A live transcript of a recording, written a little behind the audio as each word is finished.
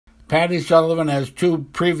Patti Sullivan has two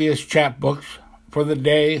previous chapbooks, For the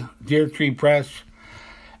Day, Deer Tree Press,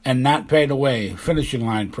 and Not Paid Away, Finishing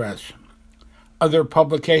Line Press. Other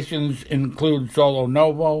publications include Solo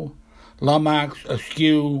Novo, Lumax,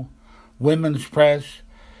 Askew, Women's Press,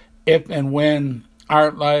 If and When,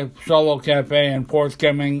 Art Life, Solo Cafe, and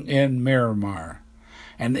forthcoming in Miramar,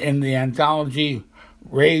 and in the anthology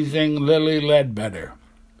Raising Lily Ledbetter.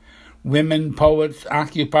 Women Poets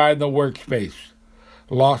Occupy the Workspace,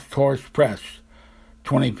 Lost Horse Press,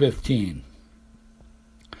 2015.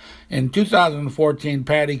 In 2014,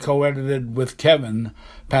 Patti co-edited with Kevin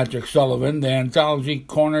Patrick Sullivan the anthology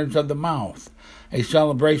Corners of the Mouth, a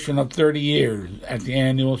celebration of 30 years at the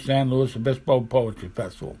annual San Luis Obispo Poetry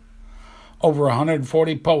Festival. Over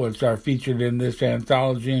 140 poets are featured in this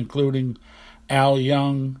anthology, including Al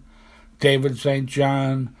Young, David St.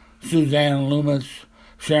 John, Suzanne Loomis,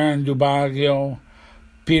 Sharon DuBaggio,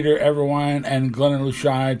 Peter Everwine, and Glenn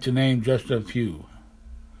Lushai, to name just a few.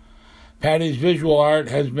 Patti's visual art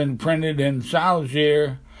has been printed in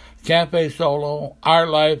Salzier, Cafe Solo, Art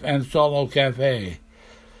Life, and Solo Cafe.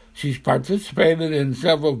 She's participated in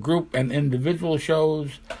several group and individual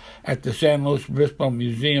shows at the San Luis Obispo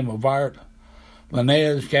Museum of Art,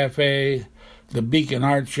 Linnea's Cafe, the Beacon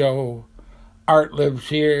Art Show, Art Lives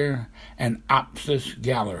Here, and Opsis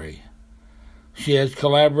Gallery. She has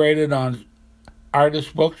collaborated on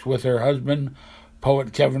artist books with her husband,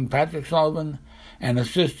 poet Kevin Patrick Sullivan, and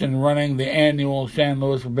assists in running the annual San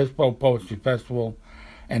Luis Obispo Poetry Festival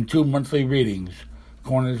and two monthly readings,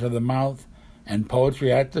 Corners of the Mouth and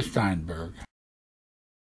Poetry at the Steinberg.